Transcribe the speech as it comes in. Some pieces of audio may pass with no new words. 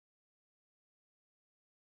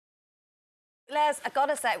Les, I've got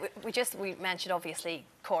to say, we mentioned, obviously,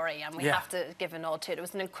 Corey, and we have to give a nod to it. It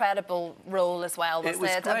was an incredible role as well, wasn't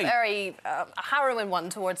it? Great. A very harrowing one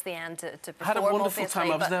towards the end to perform, I had a wonderful obviously,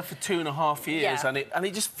 time. I was there for 2.5 years, and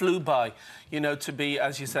it just flew by, you know, to be,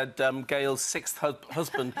 as you said, Gail's 6th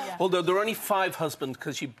husband. Although there were only 5 husbands,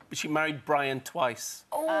 because she married Brian twice.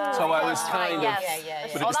 Oh, so I was kind of...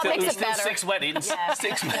 But it was still 6 weddings.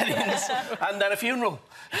 6 weddings. And then a funeral.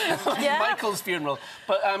 Michael's funeral.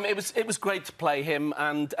 But it was great to play him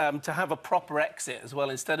and to have a proper exit as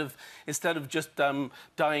well, instead of just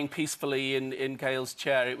dying peacefully in Gail's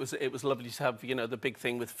chair. It was lovely to have, you know, the big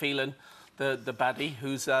thing with Phelan, the baddie,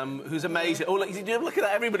 who's amazing. Oh, look at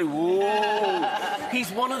that, everybody. Whoa.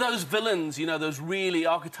 He's one of those villains, you know, those really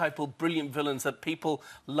archetypal, brilliant villains that people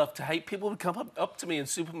love to hate. People would come up to me in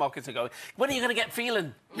supermarkets and go, "When are you going to get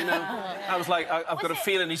Phelan?" You know, I was like, I've got a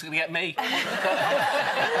feeling he's going to get me.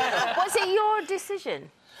 Was it your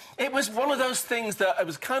decision? It was one of those things that it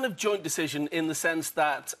was kind of joint decision in the sense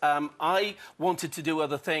that I wanted to do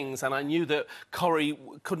other things, and I knew that Corrie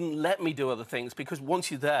couldn't let me do other things, because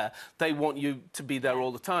once you're there, they want you to be there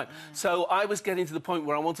all the time. So I was getting to the point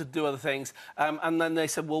where I wanted to do other things, and then they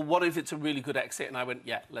said, well, what if it's a really good exit? And I went,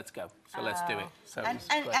 yeah, let's go. So let's do it. So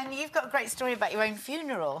and you've got a great story about your own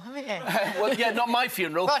funeral, haven't you? Well, yeah, not my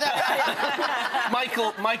funeral.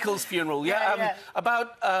 Michael's funeral,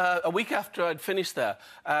 about a week after I'd finished there,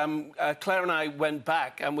 Claire and I went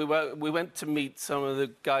back and we went to meet some of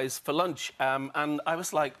the guys for lunch, and I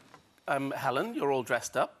was like, Helen, you're all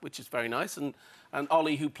dressed up, which is very nice, and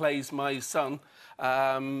Ollie, who plays my son,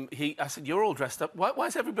 I said, you're all dressed up. Why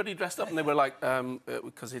is everybody dressed up? And they were like,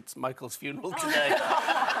 because it's Michael's funeral today.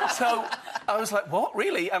 So I was like, what,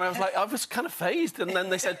 really? And I was like, I was kind of phased. And then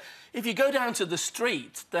they said, if you go down to the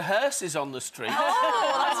street, the hearse is on the street.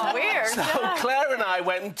 Oh, that's weird. So Claire and I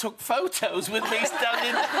went and took photos with me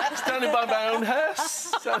standing by my own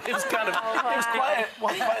hearse. So it was kind of, it was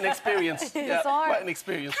quite an experience. Yeah, quite an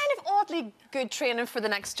experience. Kind of oddly good training for the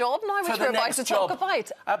next job now, which we're about to talk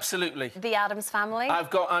about. Absolutely. The Addams Family.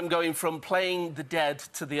 I'm going from playing the dead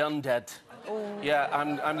to the undead. Ooh. Yeah,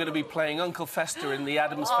 I'm going to be playing Uncle Fester in the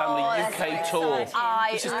Addams Family UK tour,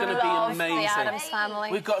 which is going to be amazing. The Addams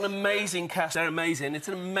Family. We've got an amazing cast. They're amazing. It's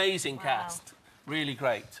an amazing cast. Really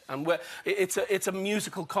great. And it's a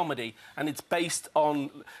musical comedy, and it's based on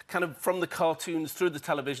kind of from the cartoons through the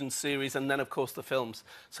television series and then, of course, the films.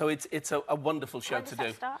 So it's a wonderful show to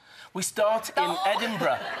do. We start in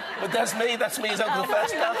Edinburgh. But that's me as Uncle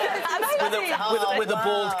Fester. With a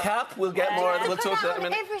bald cap. We'll get more. We'll talk about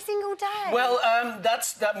that every single day. Well,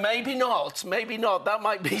 that maybe not. Maybe not. That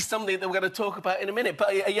might be something that we're going to talk about in a minute.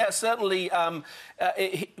 But yeah, certainly,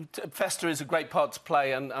 Fester is a great part to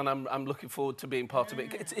play, and I'm looking forward to being part of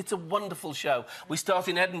it. It's a wonderful show. We start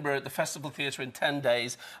in Edinburgh at the Festival Theatre in 10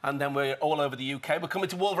 days, and then we're all over the UK. We're coming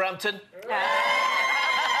to Wolverhampton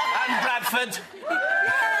and Bradford.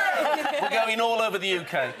 We're going all over the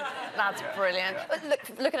UK. That's brilliant.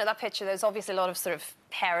 Looking at that picture, there's obviously a lot of sort of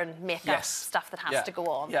hair and makeup stuff that has to go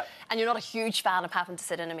on. Yeah. And you're not a huge fan of having to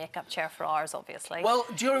sit in a makeup chair for hours, obviously. Well,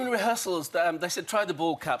 during rehearsals, they said, try the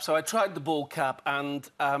bald cap. So I tried the bald cap, and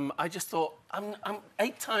I just thought, I'm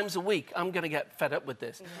 8 times a week, I'm going to get fed up with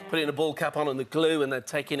this. Putting a bald cap on and the glue, and then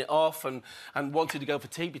taking it off, and wanting to go for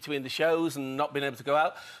tea between the shows and not being able to go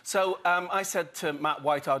out. So I said to Matt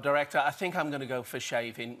White, our director, I think I'm going to go for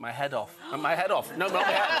shaving my head off. My head off. No, not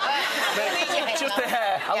my head. Just the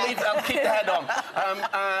hair. I'll keep the head on.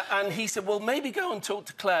 And he said, well, maybe go and talk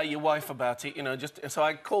to Claire, your wife, about it, you know, So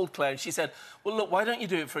I called Claire, and she said, well, look, why don't you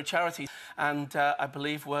do it for a charity? And I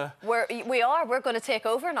believe we're going to take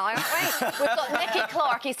over now, aren't we? We've got Nicky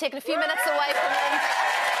Clark. He's taken a few minutes away from him.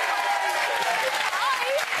 Hi.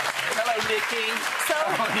 Hello, Nicky.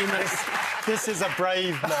 This is a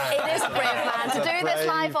brave man. It is a brave man to do this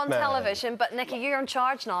live on television, but Nicky, you're in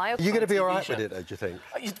charge now. Are you going to be all right with it, though, do you think?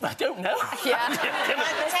 I don't know. Yeah. I'm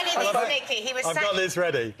telling you, Nicky, he was I've got this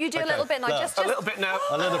ready. You do a little bit now, just... A little bit now.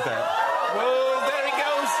 A little bit. Whoa, there it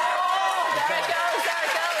goes. There it goes.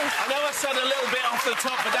 I know I said a little bit off the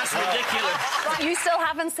top, but that's ridiculous. Right, you still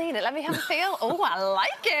haven't seen it. Let me have a feel. Oh, I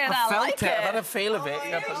like it. I like it. I've had a feel of it.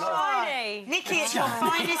 Nicky, it's your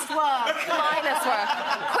finest work. Finest work.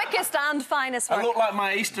 Quickest and finest work. I look like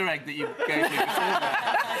my Easter egg that you gave me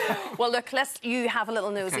before. Well, look, you have a little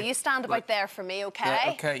nosy. Okay. You stand about there for me, OK?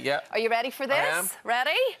 Yeah, OK, yeah. Are you ready for this? I am.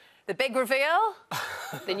 Ready? The big reveal?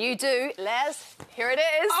 Then you do. Les, here it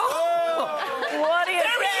is. Oh! What do you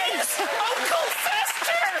think? There he is! Uncle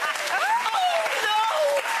Fester! Oh, no!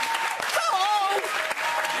 Oh!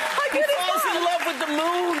 He falls in love with the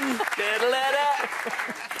moon. Da-da-da-da.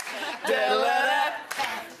 Da-da-da-da.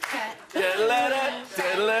 Da-da-da-da.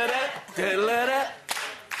 Da-da-da-da. Da-da-da-da.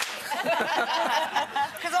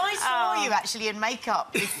 Because I saw you actually in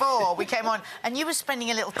makeup before we came on, and you were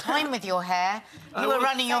spending a little time with your hair. You were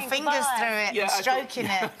running your fingers through it and stroking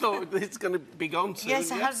it. I thought it's going to be gone soon. Yes,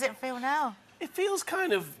 so how does it feel now? It feels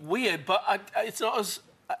kind of weird, but it's not as...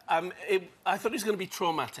 I thought it was going to be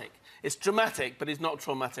traumatic. It's dramatic, but it's not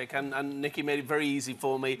traumatic. And Nikki made it very easy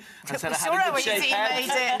for me and said I had a good shape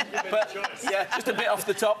head. But yeah, just a bit off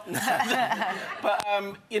the top. But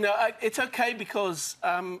you know, it's okay because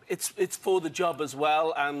it's for the job as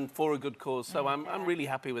well and for a good cause. So I'm really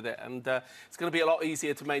happy with it, and it's going to be a lot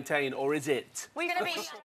easier to maintain, or is it? We're going to be.